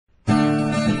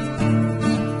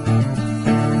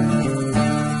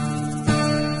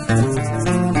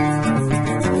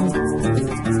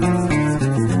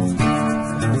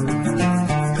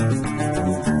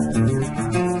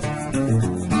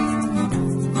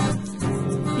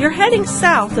You're heading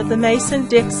south of the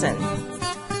Mason-Dixon.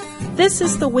 This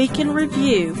is the Week in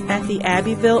Review at the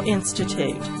Abbeville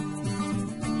Institute.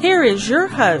 Here is your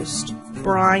host,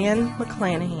 Brian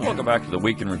McClanahan. Welcome back to the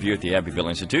Week in Review at the Abbeville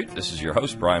Institute. This is your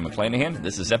host, Brian McClanahan.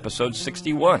 This is episode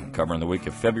 61, covering the week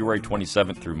of February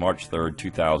 27th through March 3rd,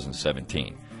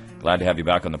 2017. Glad to have you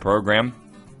back on the program.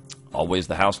 Always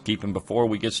the housekeeping before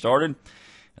we get started.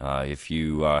 If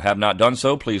you have not done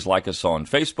so, please like us on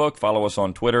Facebook, follow us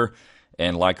on Twitter,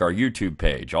 and like our YouTube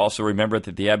page. Also remember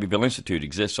that the Abbeville Institute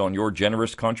exists on your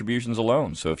generous contributions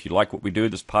alone. So if you like what we do,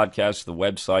 this podcast, the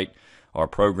website, our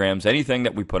programs, anything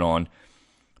that we put on,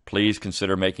 please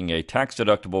consider making a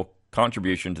tax-deductible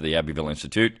contribution to the Abbeville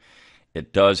Institute.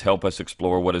 It does help us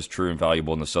explore what is true and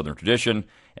valuable in the Southern tradition,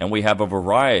 and we have a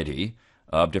variety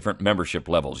of different membership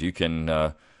levels. You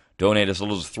can donate as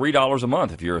little as $3 a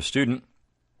month if you're a student,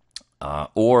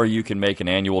 or you can make an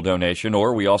annual donation,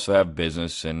 or we also have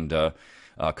business and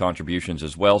contributions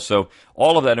as well. So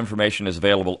all of that information is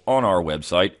available on our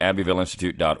website,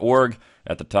 abbevilleinstitute.org.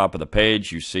 At the top of the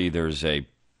page, you see there's a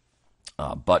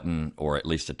button, or at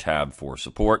least a tab for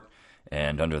support,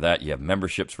 and under that you have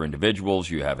memberships for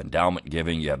individuals, you have endowment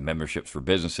giving, you have memberships for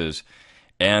businesses,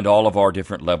 and all of our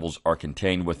different levels are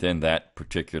contained within that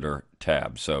particular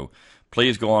tab. So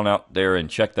please go on out there and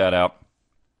check that out.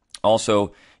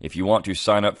 Also, if you want to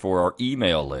sign up for our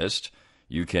email list,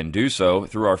 you can do so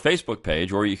through our Facebook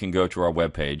page, or you can go to our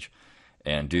webpage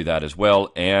and do that as well,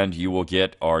 and you will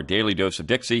get our Daily Dose of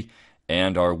Dixie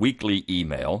and our weekly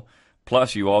email.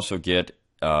 Plus, you also get,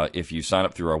 if you sign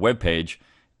up through our webpage,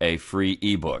 a free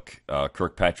ebook,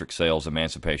 Kirkpatrick Sale's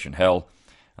Emancipation Hell,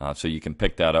 so you can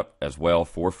pick that up as well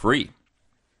for free.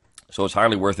 So it's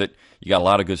highly worth it. You got a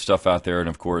lot of good stuff out there, and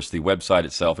of course, the website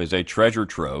itself is a treasure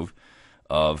trove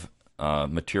of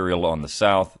material on the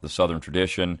South, the Southern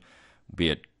tradition, be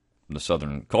it the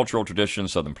Southern cultural tradition,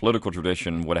 Southern political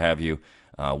tradition, what have you.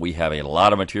 We have a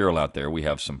lot of material out there. We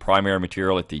have some primary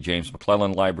material at the James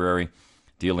McClellan Library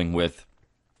dealing with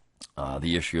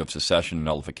the issue of secession and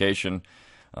nullification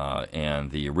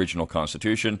and the original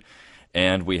Constitution.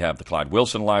 And we have the Clyde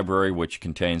Wilson Library, which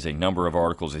contains a number of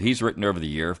articles that he's written over the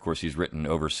year. Of course, he's written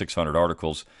over 600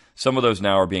 articles. Some of those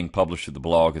now are being published through the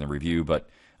blog and the review, but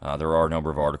there are a number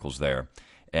of articles there.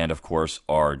 And, of course,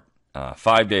 our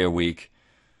 5-day-a-week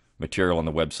material on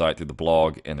the website through the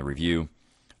blog and the review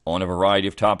on a variety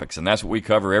of topics. And that's what we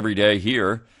cover every day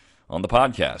here on the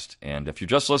podcast. And if you're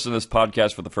just listening to this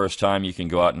podcast for the first time, you can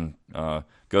go out and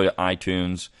go to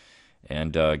iTunes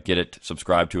and get it,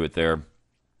 subscribe to it there.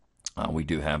 We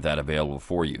do have that available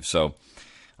for you. So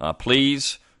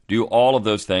please do all of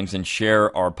those things and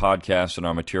share our podcast and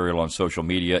our material on social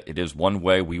media. It is one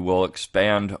way we will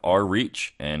expand our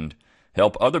reach and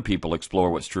help other people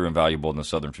explore what's true and valuable in the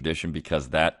Southern tradition, because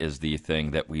that is the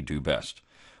thing that we do best.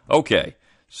 Okay,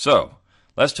 so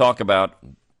let's talk about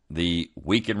the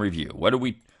Week in Review. What do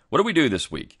we do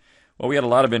this week? Well, we had a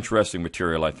lot of interesting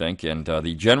material, I think, and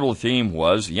the general theme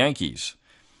was Yankees.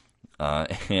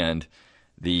 And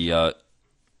the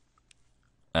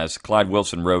as Clyde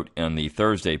Wilson wrote in the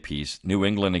Thursday piece, New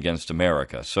England against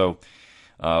America. So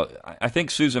I think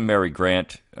Susan Mary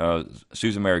Grant's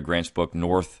book,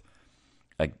 North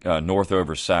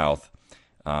Over South,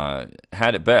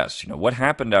 had it best. You know, what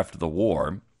happened after the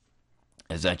war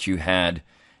is that you had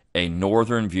a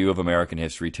northern view of American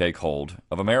history take hold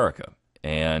of America,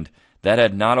 and that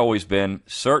had not always been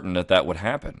certain that would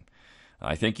happen.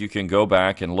 I think you can go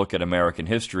back and look at American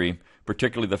history,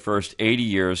 particularly the first 80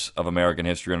 years of American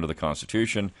history under the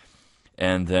Constitution,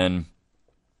 and then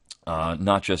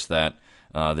not just that,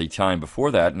 the time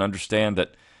before that, and understand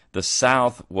that the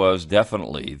South was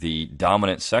definitely the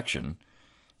dominant section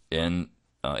in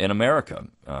America.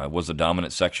 It was the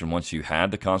dominant section once you had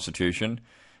the Constitution.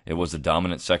 It was the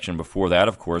dominant section before that.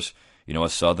 Of course, you know, a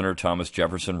Southerner, Thomas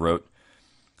Jefferson, wrote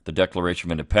the Declaration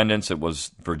of Independence. It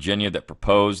was Virginia that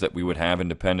proposed that we would have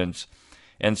independence.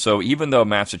 And so even though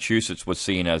Massachusetts was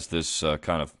seen as this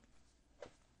kind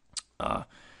of,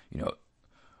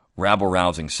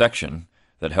 rabble-rousing section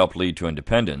that helped lead to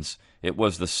independence, it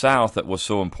was the South that was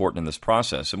so important in this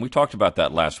process. And we talked about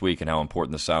that last week and how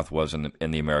important the South was in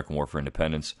the American War for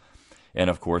Independence. And,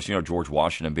 of course, you know, George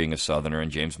Washington being a Southerner, and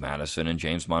James Madison and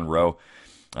James Monroe,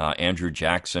 Andrew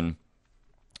Jackson,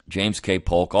 James K.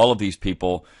 Polk, all of these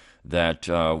people that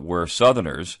were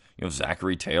Southerners, you know,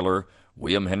 Zachary Taylor,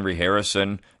 William Henry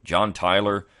Harrison, John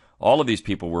Tyler, all of these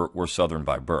people were Southern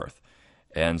by birth.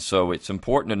 And so it's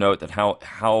important to note that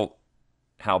how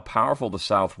powerful the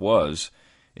South was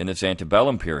in its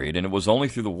antebellum period, and it was only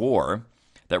through the war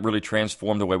that really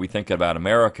transformed the way we think about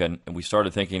America, and we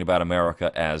started thinking about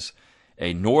America as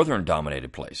a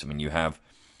northern-dominated place. I mean, you have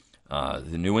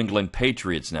The New England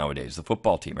Patriots nowadays, the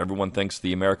football team. Everyone thinks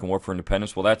the American War for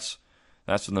Independence, well, that's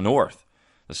in the North.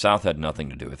 The South had nothing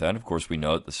to do with that. And of course, we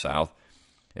know that the South,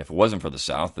 if it wasn't for the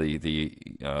South, the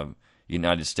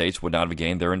United States would not have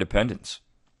gained their independence.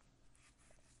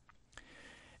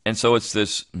 And so it's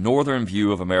this northern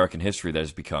view of American history that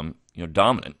has become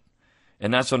dominant.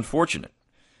 And that's unfortunate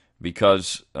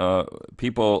because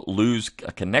people lose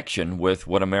a connection with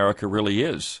what America really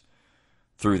is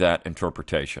through that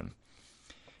interpretation.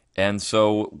 And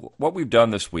so what we've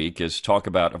done this week is talk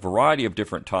about a variety of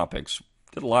different topics.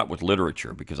 Did a lot with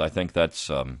literature because I think that's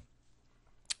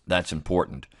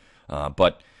important.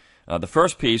 But the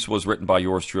first piece was written by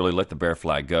yours truly, Let the Bear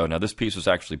Flag Go. Now, this piece was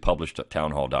actually published at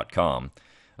townhall.com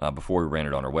before we ran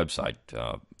it on our website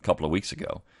a couple of weeks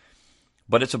ago.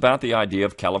 But it's about the idea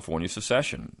of California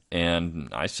secession. And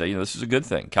I say this is a good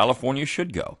thing. California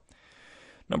should go.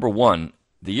 Number one,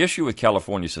 the issue with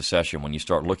California secession, when you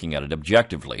start looking at it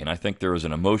objectively, and I think there is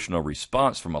an emotional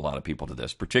response from a lot of people to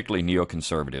this, particularly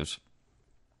neoconservatives,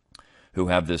 who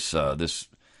have this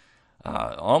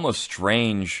almost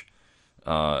strange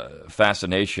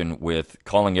fascination with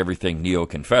calling everything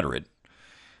neo-Confederate.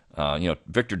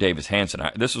 Victor Davis Hanson.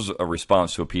 This was a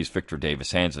response to a piece Victor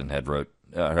Davis Hanson had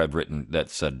written that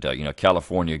said,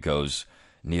 California goes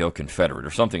neo-Confederate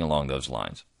or something along those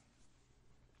lines.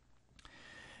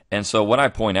 And so what I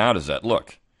point out is that,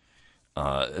 look,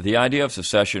 the idea of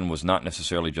secession was not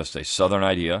necessarily just a Southern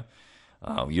idea.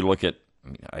 You look at,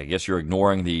 I guess you're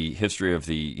ignoring the history of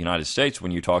the United States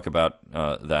when you talk about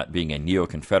that being a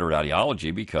neo-Confederate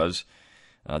ideology because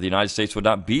the United States would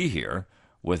not be here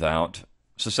without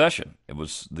secession. It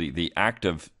was the act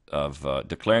of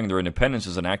declaring their independence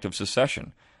as an act of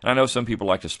secession. And I know some people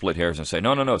like to split hairs and say,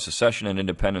 no, secession and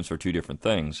independence are two different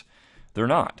things. They're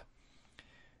not.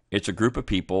 It's a group of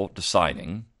people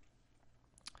deciding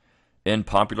in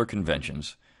popular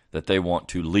conventions that they want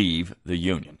to leave the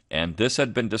Union. And this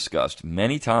had been discussed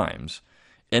many times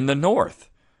in the North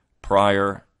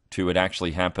prior to it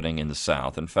actually happening in the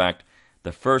South. In fact,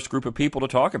 the first group of people to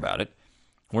talk about it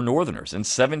were Northerners. In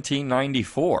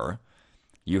 1794,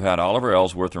 you had Oliver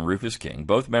Ellsworth and Rufus King,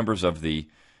 both members of the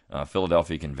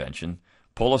Philadelphia Convention,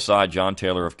 pull aside John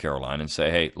Taylor of Caroline and say,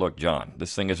 hey, look, John,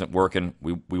 this thing isn't working.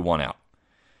 We want out.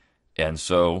 And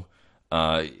so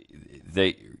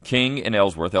King and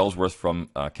Ellsworth from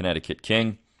Connecticut,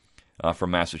 King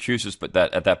from Massachusetts, but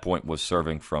that at that point was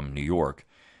serving from New York.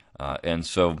 And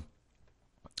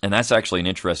that's actually an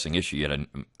interesting issue. You had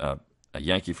a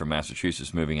Yankee from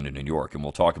Massachusetts moving into New York, and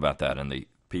we'll talk about that in the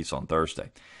piece on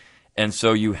Thursday. And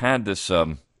so you had this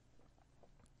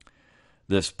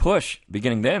push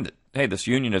beginning then that, hey, this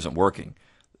union isn't working.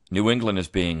 New England is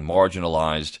being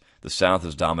marginalized. The South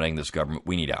is dominating this government.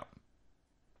 We need out.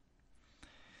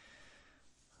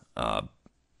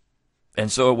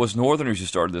 And so it was Northerners who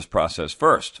started this process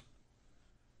first,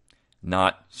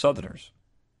 not Southerners.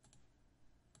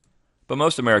 But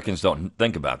most Americans don't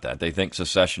think about that. They think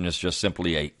secession is just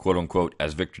simply a, quote-unquote,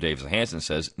 as Victor Davis Hanson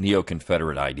says,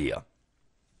 neo-Confederate idea.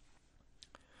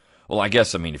 Well, I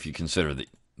guess, if you consider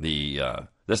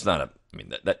that's not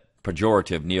that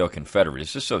pejorative neo-Confederate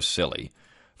is just so silly.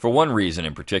 For one reason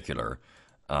in particular,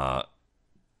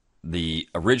 the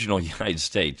original United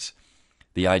States,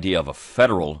 the idea of a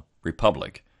federal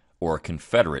republic or a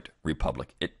Confederate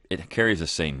republic, it carries the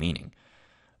same meaning.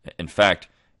 In fact,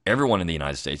 everyone in the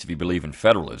United States, if you believe in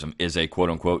federalism, is a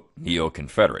quote-unquote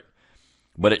neo-Confederate.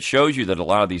 But it shows you that a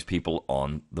lot of these people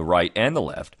on the right and the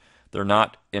left, they're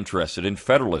not interested in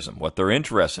federalism. What they're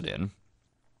interested in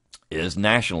is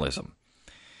nationalism.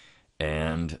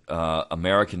 And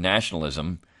American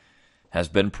nationalism has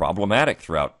been problematic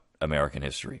throughout American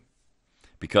history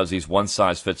because these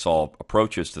one-size-fits-all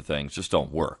approaches to things just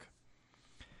don't work.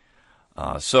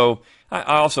 So I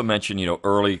also mentioned,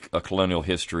 early colonial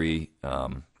history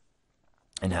and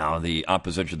how the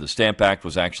opposition to the Stamp Act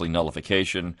was actually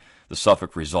nullification. The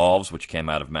Suffolk Resolves, which came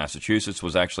out of Massachusetts,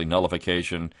 was actually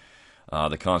nullification.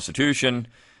 The Constitution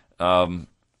was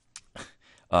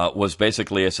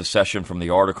basically a secession from the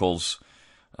Articles.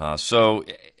 So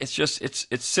it's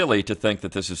silly to think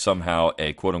that this is somehow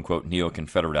a quote-unquote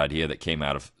neo-Confederate idea that came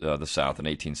out of the South in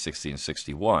 1860 and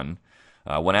 61.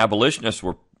 When abolitionists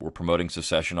were promoting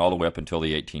secession all the way up until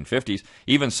the 1850s,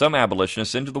 even some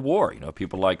abolitionists into the war,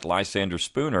 people like Lysander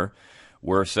Spooner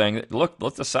were saying, look,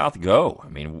 let the South go.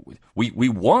 We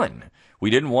won.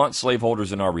 We didn't want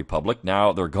slaveholders in our republic.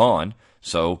 Now they're gone,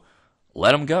 so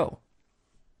let them go.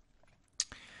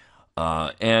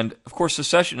 And, of course,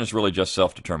 secession is really just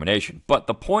self-determination. But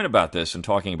the point about this, and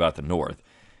talking about the North,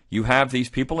 you have these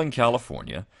people in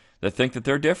California that think that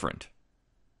they're different.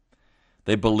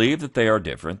 They believe that they are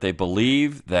different. They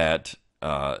believe that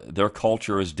their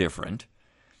culture is different,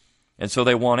 and so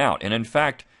they want out. And in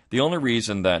fact, the only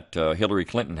reason that Hillary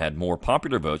Clinton had more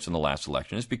popular votes in the last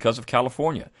election is because of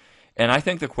California. And I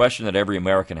think the question that every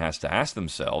American has to ask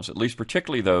themselves, at least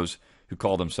particularly those who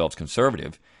call themselves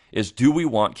conservative, is do we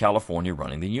want California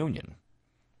running the union?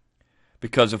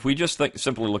 Because if we just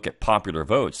simply look at popular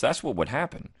votes, that's what would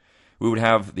happen. We would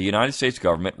have the United States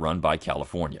government run by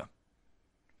California.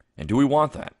 And do we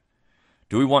want that?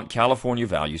 Do we want California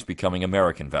values becoming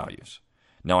American values?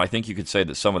 Now, I think you could say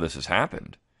that some of this has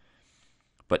happened,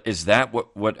 but is that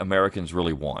what Americans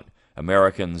really want?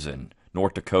 Americans in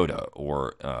North Dakota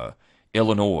or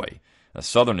Illinois,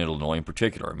 southern Illinois in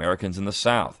particular, Americans in the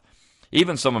South.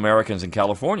 Even some Americans in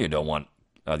California don't want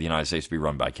the United States to be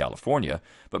run by California,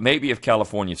 but maybe if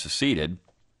California seceded,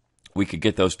 we could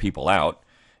get those people out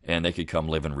and they could come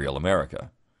live in real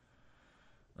America.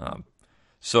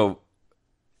 So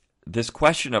this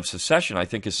question of secession, I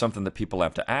think, is something that people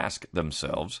have to ask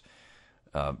themselves.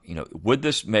 Would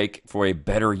this make for a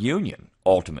better union,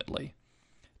 ultimately?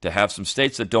 To have some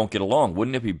states that don't get along,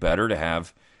 wouldn't it be better to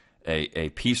have a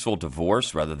peaceful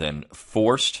divorce rather than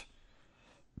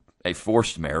a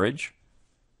forced marriage?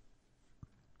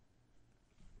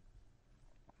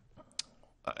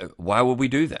 Why would we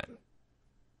do that?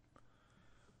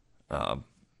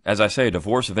 As I say, a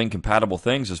divorce of incompatible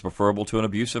things is preferable to an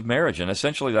abusive marriage, and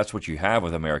essentially that's what you have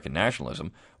with American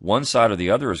nationalism. One side or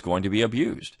the other is going to be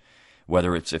abused.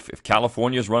 Whether it's if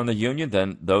California is running the union,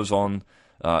 then those in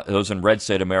red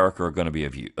state America are going to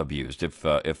be abused.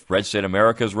 If red state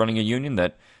America is running a union,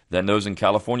 then those in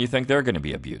California think they're going to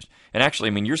be abused. And actually,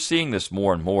 I mean, you're seeing this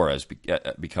more and more as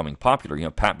becoming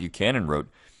popular. Pat Buchanan wrote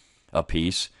a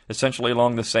piece essentially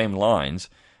along the same lines,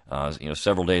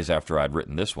 several days after I'd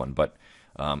written this one. But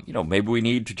maybe we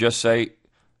need to just say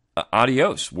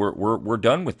adios. We're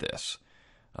done with this.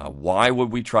 Why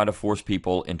would we try to force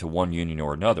people into one union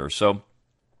or another? So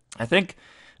I think,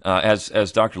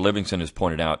 as Dr. Livingston has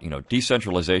pointed out,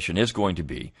 decentralization is going to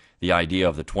be the idea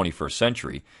of the 21st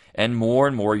century, and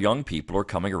more young people are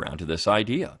coming around to this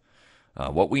idea.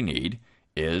 What we need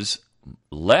is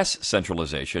less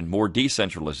centralization, more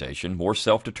decentralization, more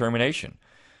self-determination.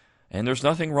 And there's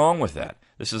nothing wrong with that.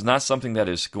 This is not something that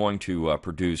is going to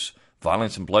produce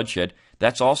violence and bloodshed.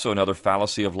 That's also another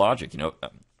fallacy of logic.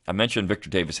 I mentioned Victor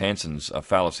Davis Hanson's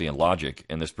fallacy in logic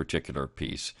in this particular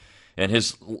piece. And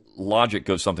his logic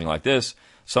goes something like this.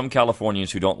 Some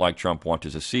Californians who don't like Trump want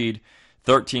to secede.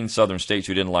 13 southern states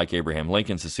who didn't like Abraham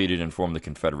Lincoln seceded and formed the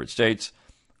Confederate States.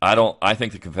 I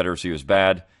think the Confederacy was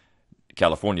bad.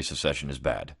 California secession is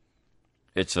bad.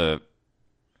 It's a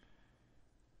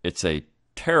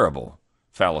terrible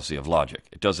fallacy of logic.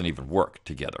 It doesn't even work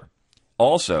together.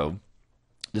 Also,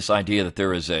 this idea that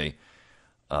there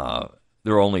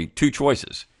are only two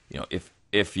choices.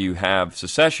 If you have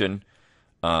secession,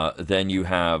 then you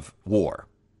have war.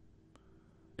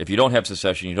 If you don't have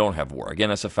secession, you don't have war. Again,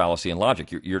 that's a fallacy in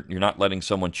logic. You're not letting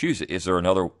someone choose it. Is there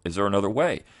another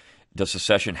way? Does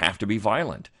secession have to be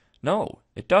violent? No,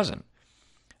 it doesn't.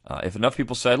 If enough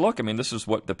people say, look, this is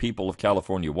what the people of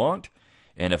California want,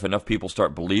 and if enough people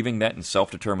start believing that in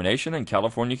self-determination, then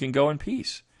California can go in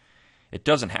peace. It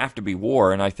doesn't have to be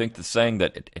war, and I think the saying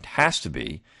that it has to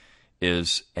be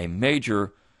is a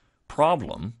major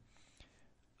problem,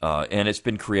 and it's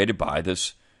been created by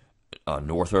this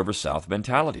North over South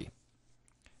mentality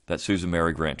that Susan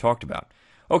Mary Grant talked about.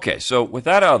 Okay, so with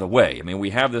that out of the way,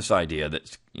 we have this idea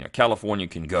that California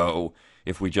can go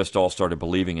if we just all started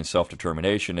believing in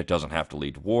self-determination. It doesn't have to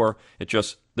lead to war.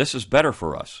 This is better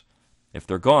for us. If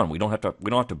they're gone, we don't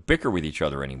have to bicker with each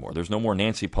other anymore. There's no more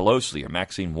Nancy Pelosi or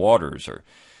Maxine Waters or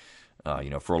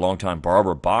for a long time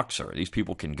Barbara Boxer. These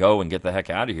people can go and get the heck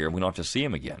out of here, and we don't have to see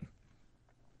them again.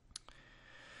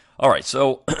 All right,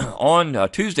 so on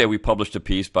Tuesday we published a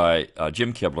piece by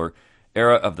Jim Kibler,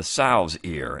 Era of the Sow's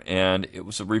Ear, and it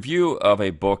was a review of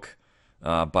a book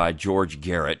by George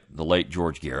Garrett, the late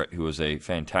George Garrett, who was a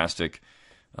fantastic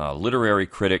literary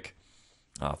critic,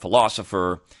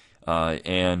 philosopher,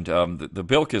 and the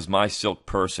book is My Silk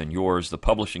Purse and Yours, The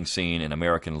Publishing Scene in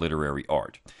American Literary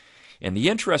Art. And the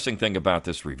interesting thing about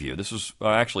this review, this was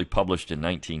actually published in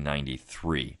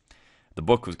 1993. The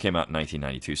book came out in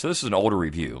 1992, so this is an older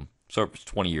review, so it's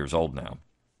 20 years old now.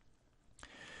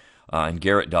 And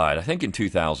Garrett died, I think, in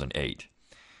 2008.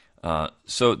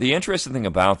 So the interesting thing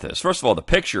about this, first of all, the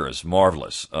picture is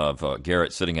marvelous of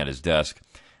Garrett sitting at his desk.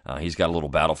 He's got a little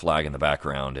battle flag in the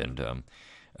background, and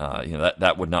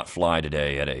that would not fly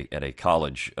today at a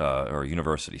college or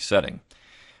university setting.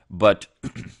 But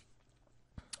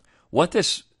what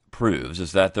this proves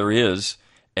is that there is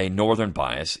a northern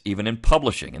bias even in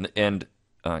publishing. And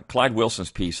Clyde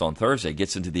Wilson's piece on Thursday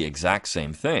gets into the exact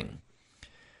same thing.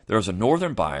 There's a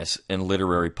northern bias in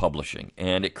literary publishing,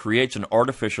 and it creates an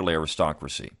artificial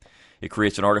aristocracy. It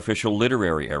creates an artificial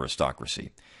literary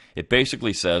aristocracy. It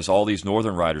basically says all these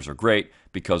northern writers are great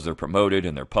because they're promoted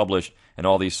and they're published, and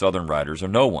all these southern writers are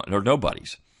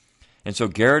nobodies. And so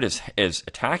Garrett is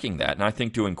attacking that, and I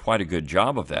think doing quite a good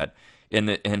job of that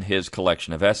in his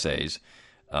collection of essays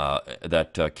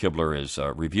that Kibler is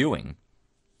reviewing.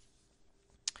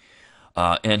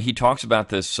 And he talks about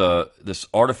this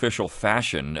artificial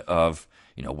fashion of,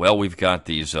 we've got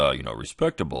these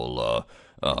respectable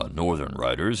northern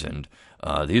writers, and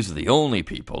these are the only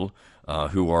people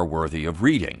who are worthy of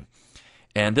reading.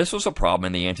 And this was a problem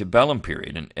in the antebellum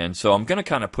period. And so I'm going to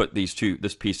kind of put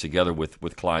this piece together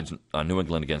with Clyde's New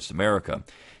England Against America.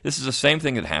 This is the same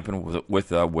thing that happened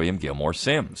with William Gilmore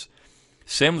Simms.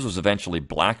 Simms was eventually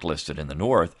blacklisted in the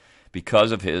North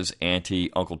because of his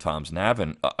anti-Uncle Tom's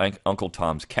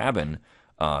Cabin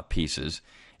pieces.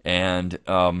 And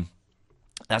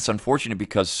that's unfortunate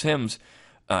because Simms,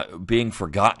 being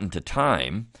forgotten to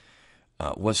time,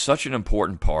 was such an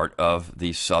important part of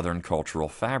the Southern cultural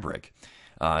fabric.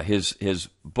 His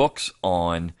books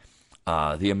on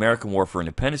the American War for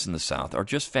Independence in the South are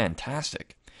just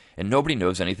fantastic, and nobody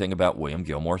knows anything about William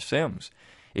Gilmore Simms.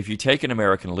 If you take an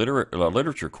American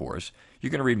literature course,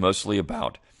 you're going to read mostly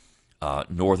about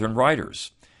Northern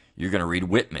writers. You're going to read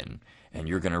Whitman, and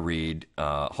you're going to read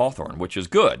Hawthorne, which is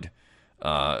good,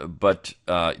 but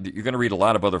you're going to read a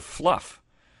lot of other fluff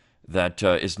that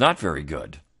is not very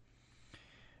good.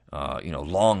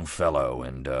 Longfellow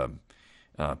and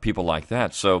people like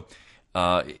that. So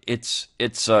it's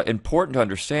important to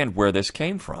understand where this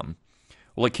came from.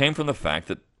 Well, it came from the fact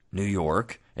that New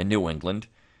York and New England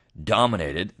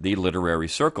dominated the literary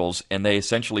circles, and they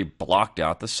essentially blocked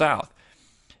out the South.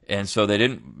 And so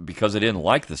because they didn't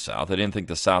like the South, they didn't think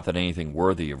the South had anything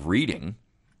worthy of reading,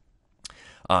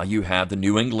 you have the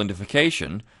New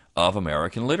Englandification of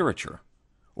American literature,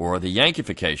 or the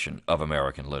Yankification of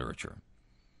American literature.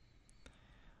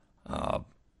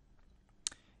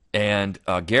 And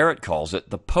Garrett calls it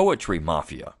the poetry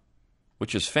mafia,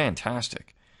 which is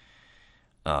fantastic.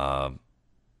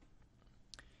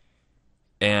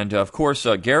 And of course,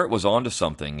 Garrett was onto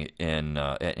something, and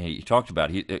he talked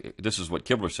about this is what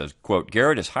Kibler says, quote,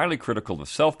 Garrett is highly critical of the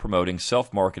self-promoting,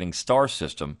 self-marketing star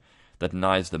system that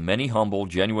denies the many humble,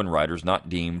 genuine writers not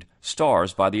deemed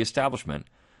stars by the establishment,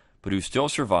 but who still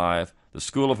survive the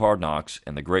school of hard knocks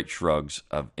and the great shrugs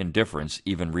of indifference,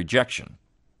 even rejection.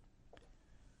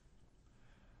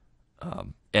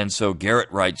 And so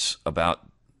Garrett writes about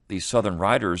these Southern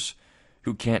writers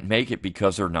who can't make it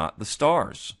because they're not the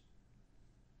stars.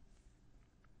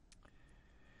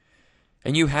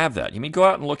 And you have that. Go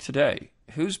out and look today.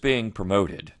 Who's being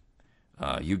promoted?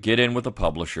 You get in with a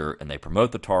publisher, and they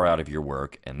promote the tar out of your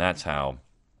work, and that's how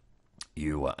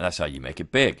you make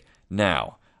it big.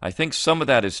 Now, I think some of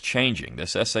that is changing.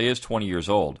 This essay is 20 years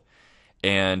old,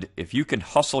 and if you can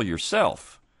hustle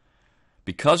yourself,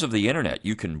 because of the internet,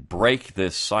 you can break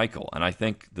this cycle. And I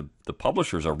think the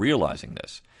publishers are realizing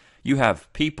this. You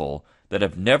have people that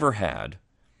have never had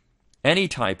any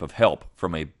type of help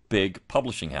from a big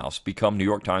publishing house become New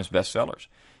York Times bestsellers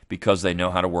because they know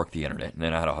how to work the internet and they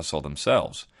know how to hustle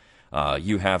themselves.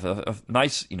 You have a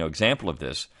nice example of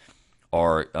this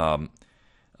are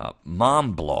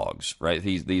mom blogs, right?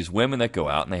 These women that go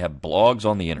out and they have blogs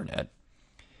on the internet,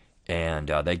 and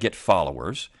they get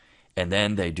followers, and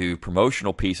then they do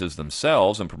promotional pieces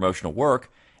themselves and promotional work,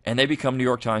 and they become New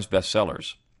York Times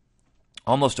bestsellers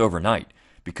almost overnight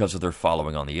because of their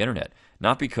following on the internet.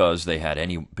 Not because they had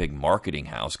any big marketing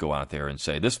house go out there and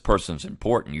say, this person's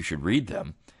important, you should read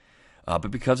them, but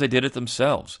because they did it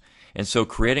themselves. And so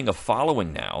creating a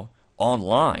following now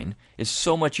online is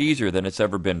so much easier than it's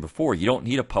ever been before. You don't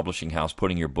need a publishing house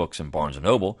putting your books in Barnes &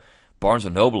 Noble. Barnes &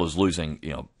 Noble is losing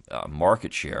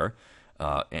market share.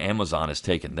 Amazon has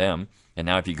taken them, and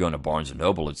now if you go into Barnes &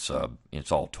 Noble, it's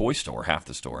all toy store, half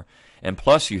the store. And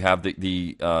plus you have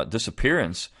the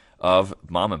disappearance of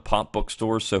mom and pop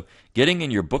bookstores. So getting in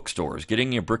your bookstores, getting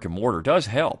in your brick and mortar does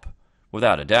help,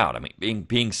 without a doubt.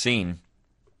 Being seen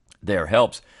there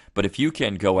helps. But if you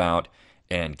can go out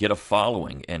and get a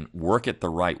following and work it the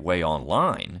right way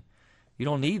online, you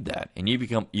don't need that, and you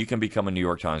can become a New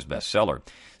York Times bestseller.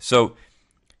 So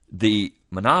the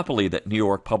monopoly that New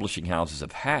York publishing houses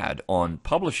have had on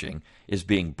publishing is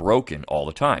being broken all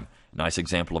the time. A nice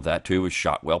example of that too is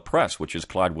Shotwell Press, which is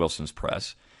Clyde Wilson's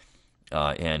press.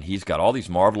 And he's got all these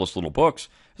marvelous little books.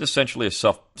 It's essentially a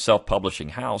self-publishing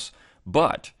house,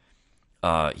 but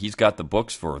he's got the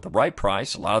books for the right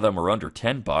price. A lot of them are under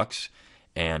 $10,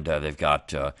 and they've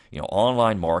got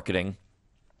online marketing.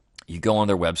 You go on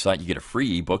their website, you get a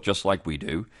free ebook just like we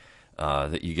do.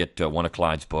 That you get one of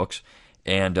Clyde's books,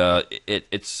 and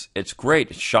it's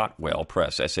great. It's Shotwell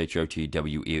Press,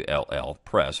 Shotwell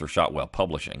Press, or Shotwell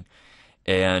Publishing,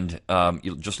 and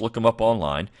you just look them up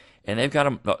online, and they've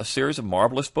got a series of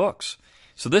marvelous books.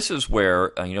 So this is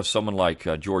where someone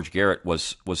like George Garrett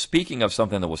was speaking of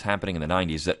something that was happening in the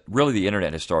 90s that really the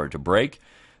internet has started to break,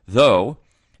 though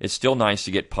it's still nice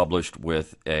to get published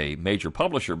with a major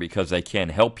publisher because they can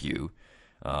help you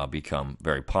become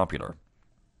very popular.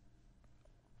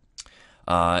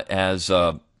 As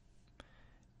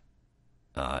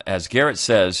Garrett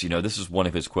says, this is one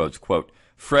of his quotes, quote,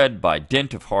 "Fred, by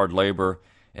dint of hard labor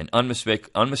and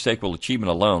unmistakable achievement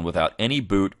alone, without any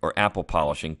boot or apple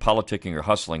polishing, politicking or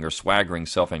hustling or swaggering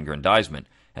self-aggrandizement,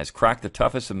 has cracked the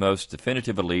toughest and most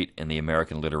definitive elite in the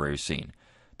American literary scene,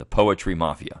 the poetry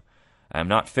mafia. I am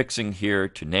not fixing here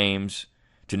to name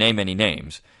any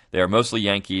names. They are mostly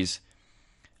Yankees,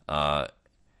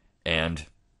 and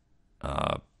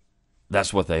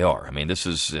that's what they are. I mean, this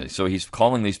is so he's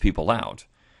calling these people out.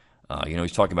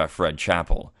 He's talking about Fred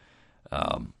Chappell.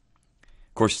 Of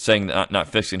course, saying not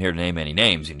fixing here to name any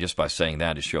names, and just by saying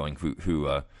that is showing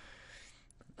who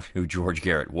George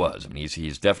Garrett was. I mean,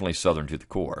 he's definitely Southern to the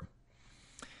core.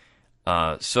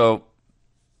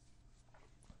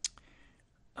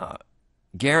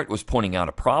 Garrett was pointing out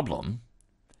a problem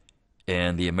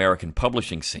in the American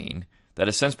publishing scene that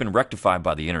has since been rectified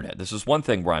by the internet. This is one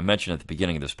thing where I mentioned at the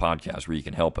beginning of this podcast where you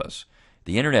can help us.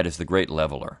 The internet is the great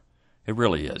leveler. It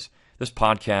really is. This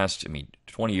podcast,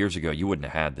 20 years ago, you wouldn't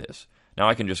have had this. Now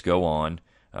I can just go on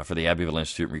for the Abbeville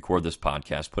Institute and record this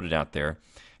podcast, put it out there,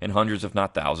 and hundreds, if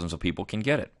not thousands, of people can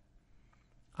get it.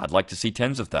 I'd like to see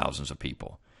tens of thousands of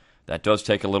people. That does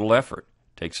take a little effort.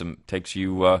 Takes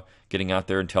you getting out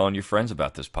there and telling your friends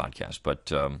about this podcast.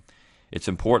 But it's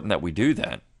important that we do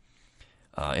that.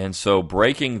 And so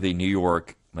breaking the New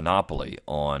York monopoly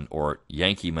or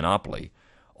Yankee monopoly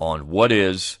on what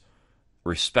is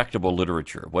respectable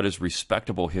literature, what is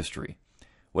respectable history,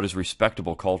 what is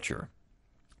respectable culture,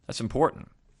 that's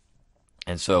important.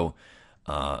 And so,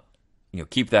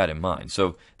 keep that in mind.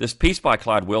 So this piece by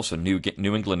Clyde Wilson, New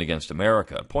England Against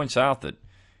America, points out that,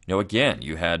 again,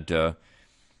 you had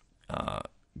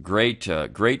great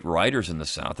writers in the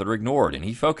South that are ignored, and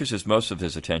he focuses most of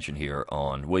his attention here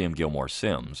on William Gilmore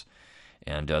Simms.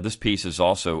 And this piece is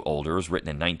also older. It was written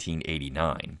in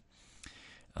 1989.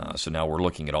 So now we're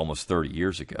looking at almost 30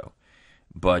 years ago.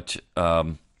 But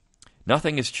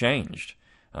nothing has changed.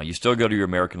 You still go to your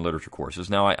American literature courses.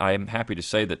 Now, I am happy to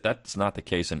say that that's not the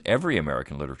case in every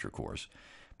American literature course.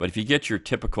 But if you get your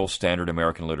typical standard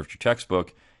American literature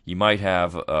textbook, you might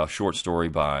have a short story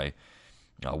by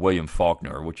William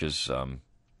Faulkner, which is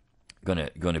going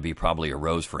to be probably A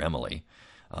Rose for Emily.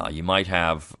 You might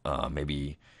have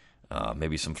maybe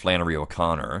some Flannery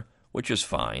O'Connor, which is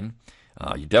fine.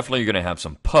 You definitely are going to have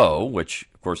some Poe, which,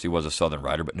 of course, he was a Southern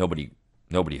writer, but nobody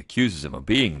accuses him of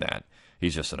being that.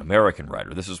 He's just an American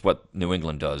writer. This is what New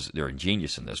England does. They're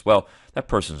ingenious in this. Well, that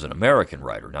person's an American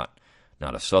writer, not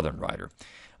a Southern writer.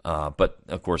 But,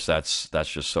 of course, that's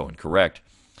just so incorrect.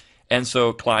 And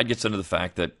so Clyde gets into the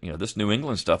fact that, this New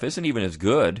England stuff isn't even as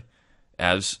good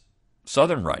as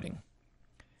Southern writing.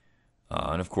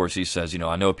 And, of course, he says,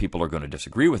 I know people are going to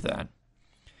disagree with that.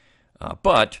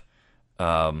 But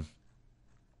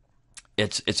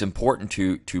it's important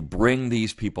to bring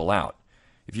these people out.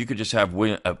 If you could just have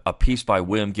a piece by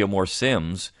William Gilmore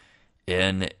Simms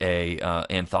in a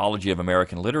anthology of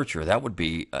American literature, that would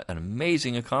be an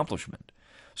amazing accomplishment.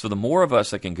 So the more of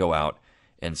us that can go out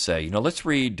and say, let's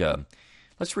read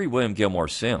William Gilmore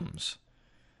Simms.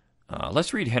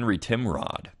 Let's read Henry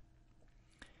Timrod.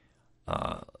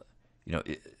 That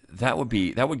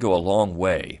would go a long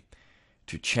way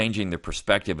to changing the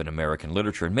perspective in American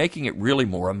literature and making it really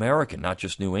more American, not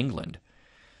just New England.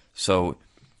 So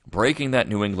breaking that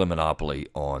New England monopoly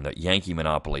on the Yankee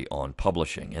monopoly on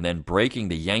publishing, and then breaking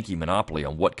the Yankee monopoly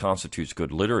on what constitutes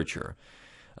good literature.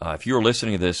 If you're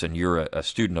listening to this and you're a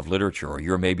student of literature, or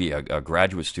you're maybe a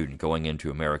graduate student going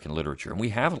into American literature, and we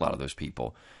have a lot of those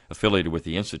people affiliated with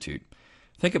the Institute,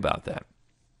 think about that.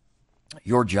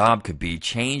 Your job could be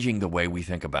changing the way we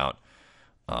think about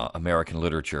American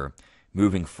literature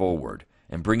moving forward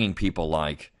and bringing people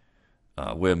like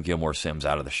William Gilmore Simms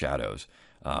out of the shadows.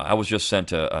 I was just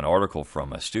sent an article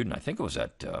from a student. I think it was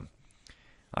at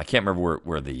I can't remember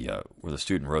where the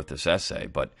student wrote this essay,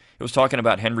 but it was talking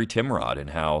about Henry Timrod and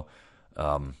how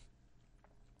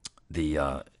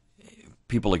the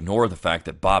people ignore the fact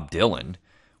that Bob Dylan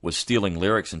was stealing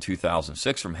lyrics in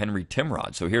 2006 from Henry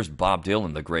Timrod. So here's Bob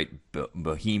Dylan, the great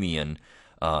bohemian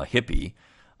hippie,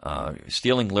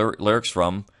 stealing lyrics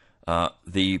from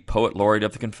the poet laureate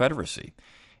of the Confederacy.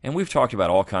 And we've talked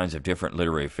about all kinds of different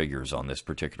literary figures on this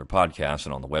particular podcast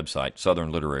and on the website,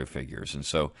 Southern Literary Figures. And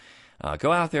so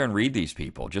go out there and read these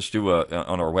people. Just do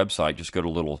on our website, just go to a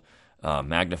little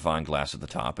magnifying glass at the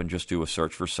top and just do a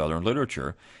search for Southern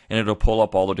literature, and it'll pull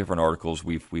up all the different articles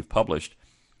we've published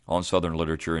on Southern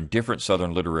literature and different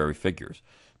Southern literary figures.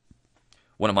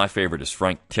 One of my favorite is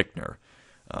Frank Tickner,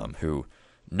 who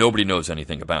nobody knows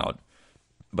anything about.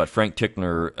 But Frank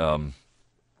Tickner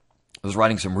was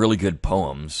writing some really good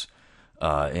poems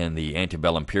in the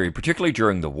antebellum period, particularly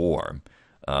during the war,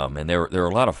 and they're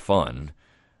a lot of fun.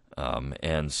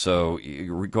 And so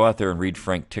you go out there and read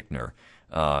Frank Tickner.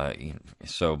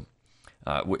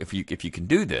 If you can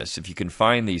do this, if you can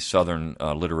find these Southern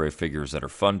literary figures that are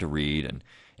fun to read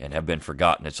and have been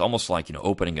forgotten, it's almost like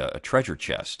opening a treasure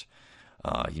chest.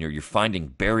 You're finding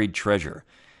buried treasure,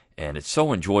 and it's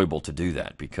so enjoyable to do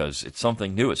that because it's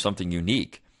something new, it's something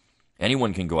unique.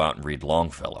 Anyone can go out and read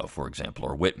Longfellow, for example,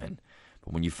 or Whitman.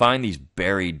 But when you find these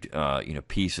buried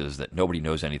pieces that nobody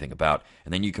knows anything about,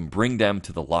 and then you can bring them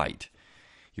to the light,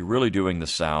 you're really doing the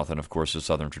South and, of course, the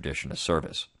Southern tradition a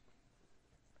service.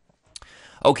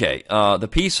 Okay, the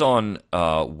piece on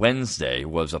Wednesday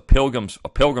was a Pilgrim's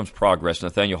Progress,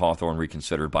 Nathaniel Hawthorne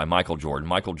Reconsidered by Michael Jordan.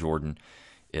 Michael Jordan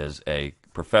is a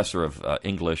professor of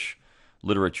English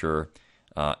literature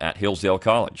at Hillsdale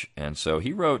College. And so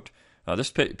he wrote,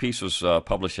 this piece was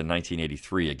published in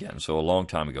 1983 again, so a long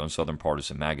time ago in Southern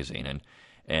Partisan magazine.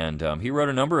 And he wrote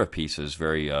a number of pieces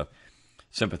very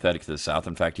sympathetic to the South.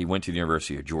 In fact, he went to the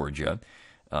University of Georgia.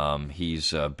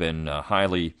 He's been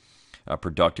highly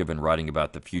productive in writing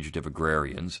about the fugitive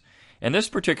agrarians. And this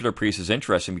particular piece is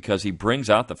interesting because he brings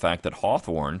out the fact that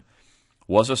Hawthorne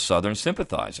was a Southern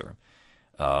sympathizer.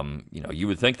 You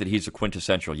would think that he's a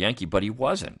quintessential Yankee, but he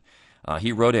wasn't.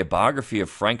 He wrote a biography of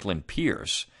Franklin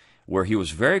Pierce where he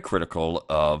was very critical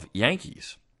of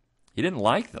Yankees. He didn't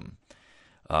like them.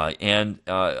 And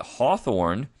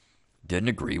Hawthorne didn't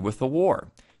agree with the war.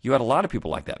 You had a lot of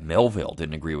people like that. Melville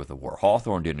didn't agree with the war.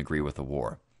 Hawthorne didn't agree with the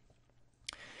war.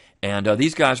 And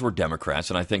these guys were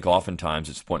Democrats, and I think oftentimes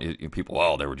it's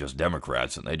people, they were just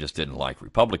Democrats and they just didn't like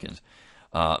Republicans.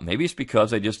 Maybe it's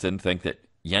because they just didn't think that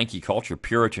Yankee culture,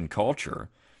 Puritan culture,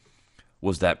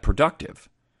 was that productive.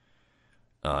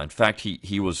 In fact,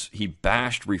 he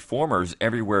bashed reformers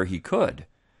everywhere he could.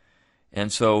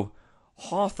 And so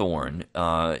Hawthorne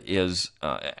is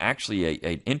actually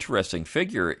an interesting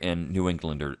figure in New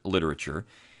England literature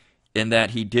in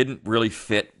that he didn't really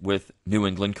fit with New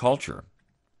England culture,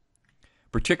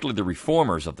 particularly the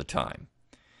reformers of the time.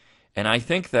 And I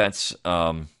think that's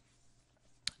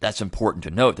important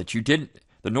to note, that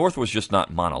the North was just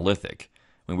not monolithic.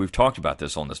 I mean, we've talked about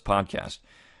this on this podcast.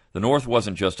 The North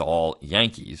wasn't just all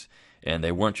Yankees, and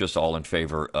they weren't just all in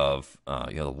favor of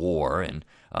the war. And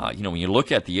when you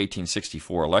look at the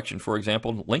 1864 election, for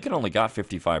example, Lincoln only got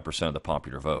 55% of the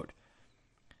popular vote.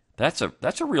 That's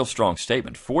a real strong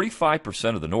statement.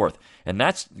 45% of the North, and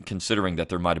that's considering that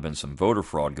there might have been some voter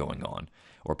fraud going on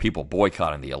or people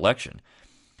boycotting the election.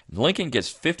 Lincoln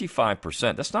gets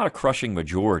 55%. That's not a crushing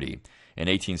majority in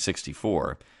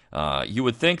 1864. You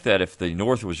would think that if the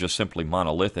North was just simply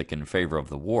monolithic in favor of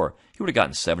the war, he would have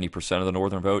gotten 70% of the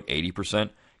Northern vote, 80%.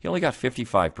 He only got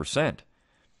 55%.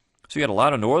 So you had a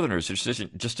lot of Northerners who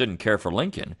just didn't care for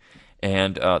Lincoln.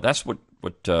 And that's what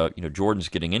Jordan's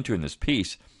getting into in this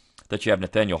piece, that you have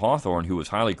Nathaniel Hawthorne, who was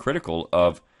highly critical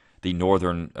of the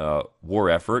Northern war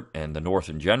effort and the North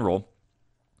in general,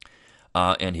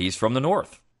 and he's from the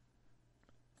North.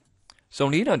 So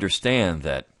we need to understand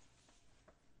that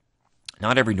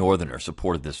not every Northerner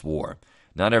supported this war.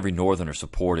 Not every Northerner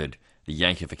supported the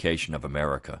Yankification of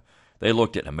America. They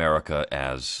looked at America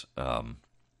as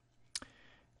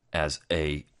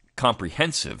a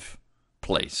comprehensive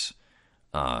place,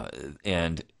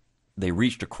 and they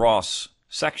reached across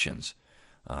sections.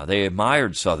 They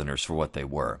admired Southerners for what they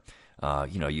were.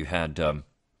 You had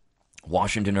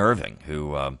Washington Irving,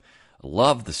 who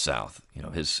loved the South.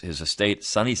 His estate,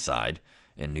 Sunnyside,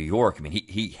 in New York. I mean,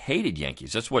 he hated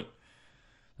Yankees. That's what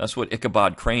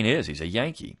Ichabod Crane is. He's a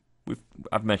Yankee.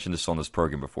 I've mentioned this on this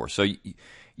program before. So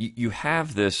you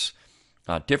have this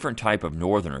different type of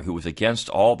Northerner who was against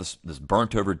all this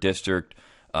burnt-over district,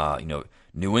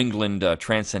 New England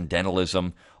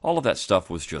transcendentalism. All of that stuff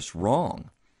was just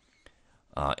wrong.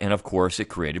 And, of course, it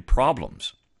created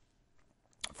problems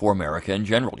for America in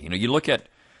general. You look at,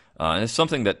 and it's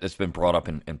something that's been brought up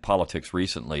in politics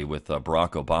recently with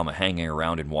Barack Obama hanging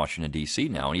around in Washington, D.C.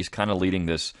 now, and he's kind of leading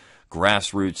this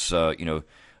grassroots,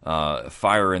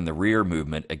 fire in the rear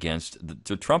movement against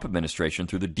the Trump administration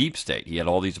through the deep state. He had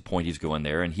all these appointees go in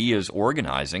there, and he is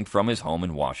organizing from his home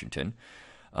in Washington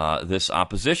this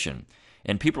opposition.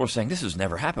 And people are saying, this has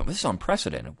never happened. This is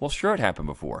unprecedented. Well, sure, it happened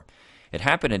before. It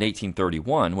happened in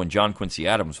 1831 when John Quincy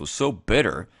Adams was so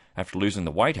bitter after losing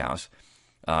the White House.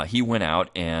 He went out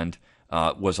and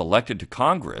was elected to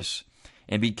Congress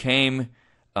and became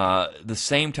the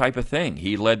same type of thing.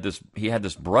 He had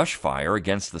this brush fire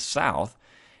against the South,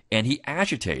 and he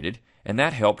agitated, and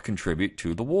that helped contribute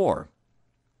to the war.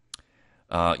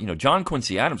 John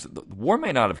Quincy Adams, the war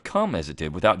may not have come as it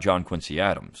did without John Quincy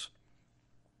Adams.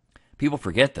 People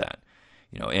forget that.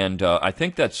 And I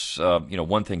think that's,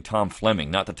 one thing Tom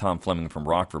Fleming, not the Tom Fleming from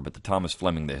Rockford, but the Thomas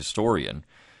Fleming, the historian,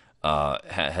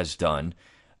 has done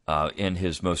in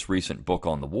his most recent book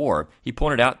on the war. He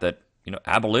pointed out that,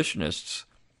 abolitionists,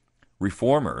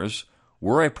 reformers,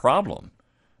 were a problem,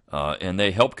 and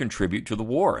they helped contribute to the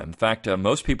war. In fact,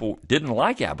 most people didn't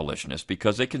like abolitionists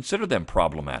because they considered them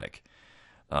problematic.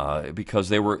 Because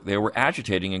they were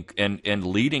agitating and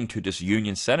leading to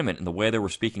disunion sentiment in the way they were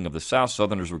speaking of the South.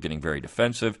 Southerners were getting very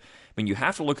defensive. I mean, you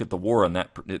have to look at the war and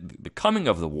the coming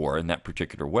of the war in that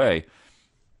particular way.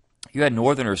 You had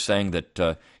Northerners saying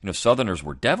that Southerners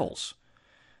were devils,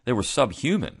 they were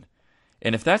subhuman,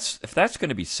 and if that's going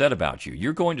to be said about you,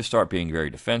 you're going to start being very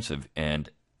defensive. And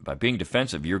by being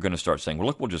defensive, you're going to start saying, "Well,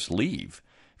 look, we'll just leave.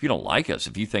 If you don't like us,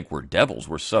 if you think we're devils,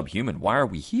 we're subhuman. Why are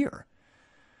we here?"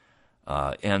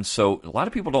 And so a lot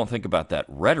of people don't think about that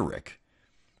rhetoric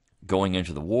going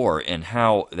into the war and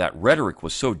how that rhetoric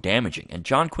was so damaging. And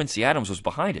John Quincy Adams was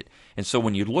behind it. And so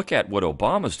when you look at what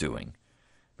Obama's doing,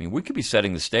 I mean, we could be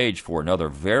setting the stage for another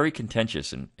very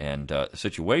contentious and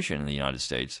situation in the United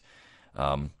States.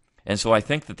 And so I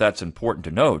think that that's important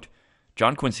to note.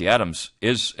 John Quincy Adams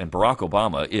and Barack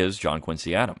Obama is John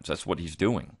Quincy Adams. That's what he's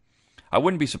doing. I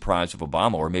wouldn't be surprised if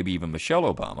Obama, or maybe even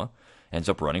Michelle Obama, ends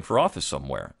up running for office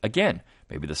somewhere. Again,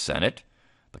 maybe the Senate,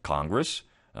 the Congress.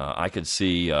 I could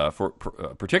see,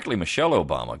 particularly Michelle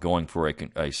Obama, going for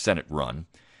a Senate run.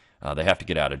 They have to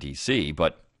get out of D.C.,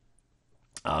 but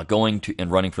going to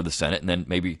and running for the Senate, and then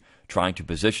maybe trying to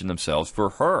position themselves for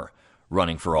her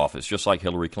running for office, just like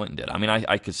Hillary Clinton did. I mean,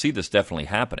 I could see this definitely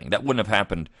happening. That wouldn't have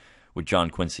happened with John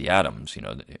Quincy Adams,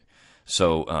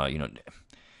 So,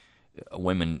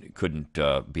 women couldn't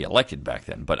be elected back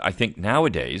then. But I think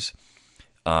nowadays,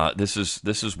 this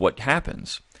is what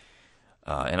happens,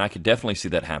 and I could definitely see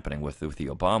that happening with the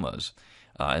Obamas,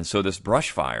 and so this brush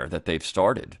fire that they've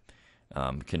started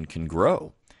can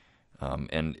grow,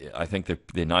 and I think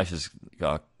the nicest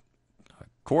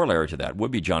corollary to that would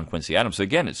be John Quincy Adams. So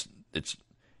again, it's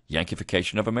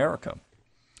Yankification of America.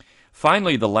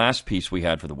 Finally, the last piece we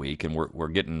had for the week, and we're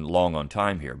getting long on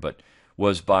time here, but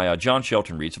was by John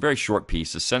Shelton Reed. It's a very short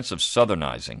piece, The Sense of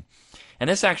Southernizing, and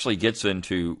this actually gets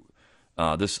into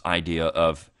this idea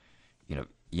of,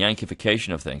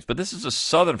 Yankification of things. But this is a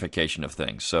Southernification of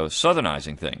things, so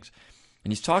Southernizing things.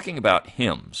 And he's talking about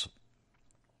hymns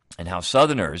and how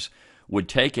Southerners would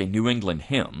take a New England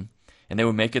hymn and they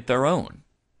would make it their own.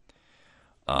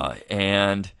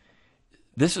 And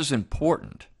this is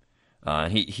important.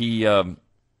 He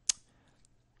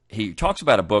talks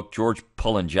about a book, George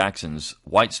Pullen Jackson's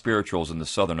White Spirituals in the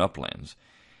Southern Uplands.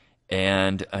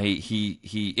 And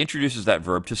he introduces that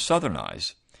verb to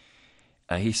southernize.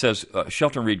 He says,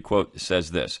 Shelton Reed, quote,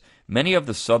 says this: "Many of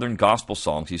the Southern gospel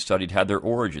songs he studied had their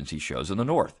origins, he shows, in the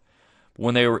North. But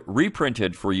when they were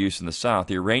reprinted for use in the South,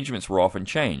 the arrangements were often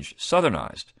changed,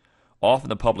 southernized. Often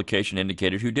the publication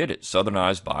indicated who did it,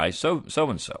 southernized by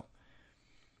so-and-so.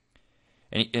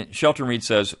 And Shelton Reed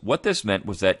says, what this meant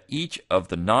was that each of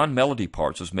the non-melody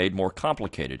parts was made more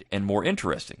complicated and more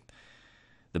interesting.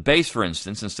 The bass, for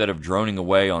instance, instead of droning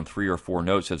away on 3 or 4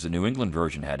 notes as the New England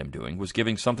version had him doing, was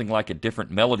giving something like a different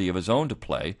melody of his own to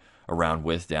play around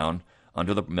with down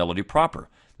under the melody proper.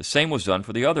 The same was done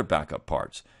for the other backup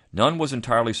parts. None was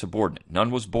entirely subordinate. None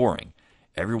was boring.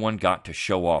 Everyone got to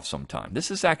show off sometime."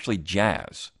 This is actually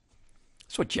jazz.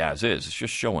 That's what jazz is. It's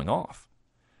just showing off.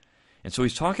 And so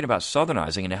he's talking about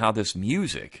Southernizing and how this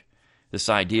music, this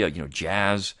idea,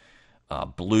 jazz,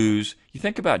 blues, you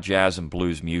think about jazz and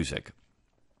blues music,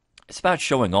 it's about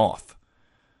showing off.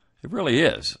 It really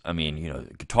is. I mean,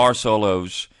 guitar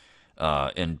solos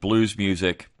in blues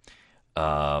music.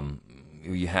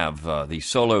 You have the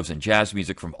solos in jazz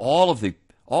music from all of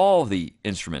the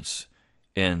instruments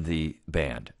in the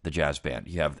band, the jazz band.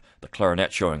 You have the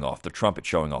clarinet showing off, the trumpet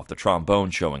showing off, the trombone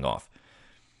showing off.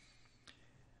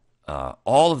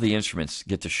 All of the instruments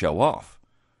get to show off,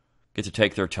 get to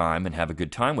take their time and have a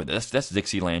good time with it. That's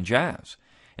Dixieland jazz.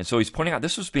 And so he's pointing out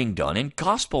this was being done in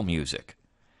gospel music.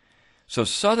 So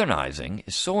Southernizing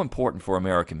is so important for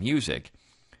American music.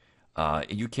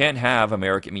 You can't have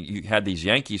you had these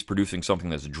Yankees producing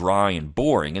something that's dry and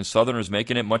boring, and Southerners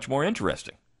making it much more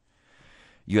interesting.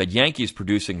 You had Yankees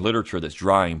producing literature that's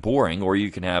dry and boring, or you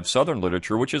can have Southern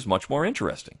literature which is much more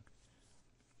interesting.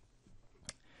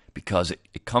 Because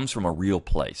it comes from a real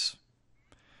place.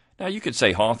 Now, you could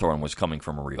say Hawthorne was coming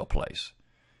from a real place,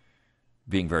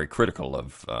 being very critical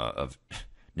of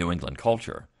New England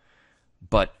culture.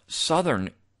 But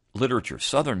Southern literature,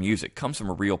 Southern music comes from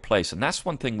a real place, and that's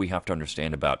one thing we have to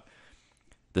understand about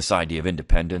this idea of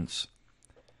independence.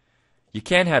 You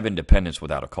can't have independence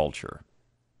without a culture.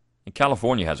 And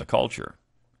California has a culture.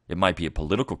 It might be a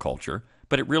political culture,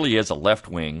 but it really is a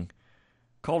left-wing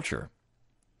culture.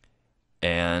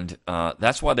 And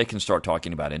that's why they can start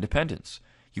talking about independence.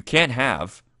 You can't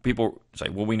have people say,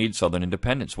 well, we need Southern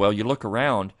independence. Well, you look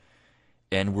around,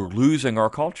 and we're losing our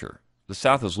culture. The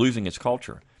South is losing its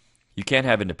culture. You can't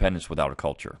have independence without a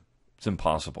culture. It's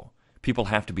impossible. People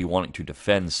have to be wanting to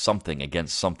defend something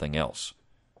against something else.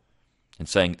 And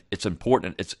saying it's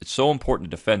important, it's so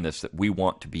important to defend this that we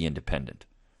want to be independent.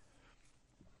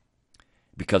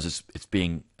 Because it's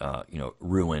being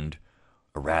ruined,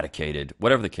 eradicated,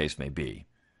 whatever the case may be.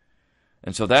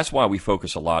 And so that's why we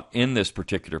focus a lot in this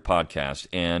particular podcast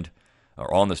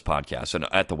or on this podcast and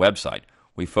at the website.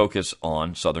 We focus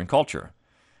on Southern culture.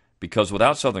 Because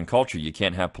without Southern culture, you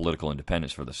can't have political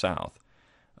independence for the South,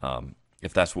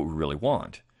 if that's what we really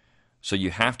want. So you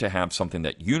have to have something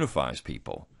that unifies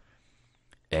people.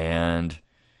 And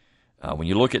when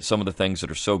you look at some of the things that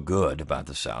are so good about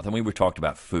the South, I mean, we've talked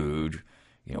about food,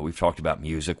 we've talked about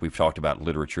music, we've talked about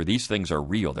literature. These things are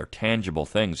real. They're tangible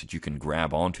things that you can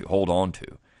grab onto, hold on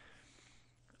to.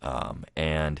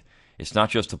 And it's not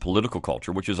just the political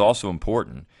culture, which is also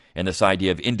important, and this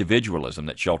idea of individualism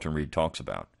that Shelton Reed talks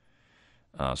about.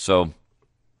 So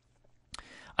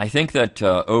I think that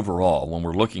overall, when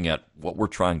we're looking at what we're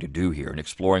trying to do here and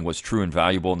exploring what's true and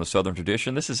valuable in the Southern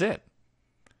tradition, this is it.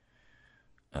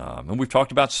 And we've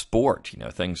talked about sport,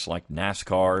 things like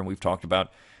NASCAR, and we've talked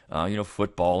about,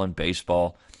 football and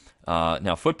baseball.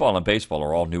 Now, football and baseball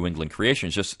are all New England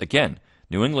creations. Just, again,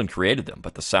 New England created them,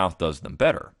 but the South does them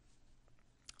better.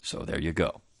 So there you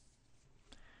go.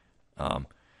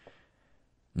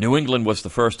 New England was the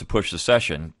first to push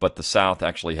secession, but the South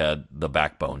actually had the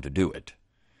backbone to do it.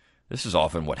 This is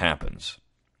often what happens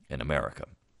in America.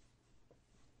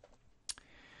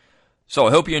 So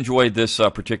I hope you enjoyed this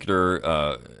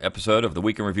particular episode of the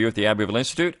Week in Review at the Abbeville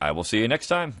Institute. I will see you next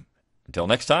time. Until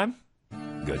next time,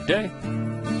 good day.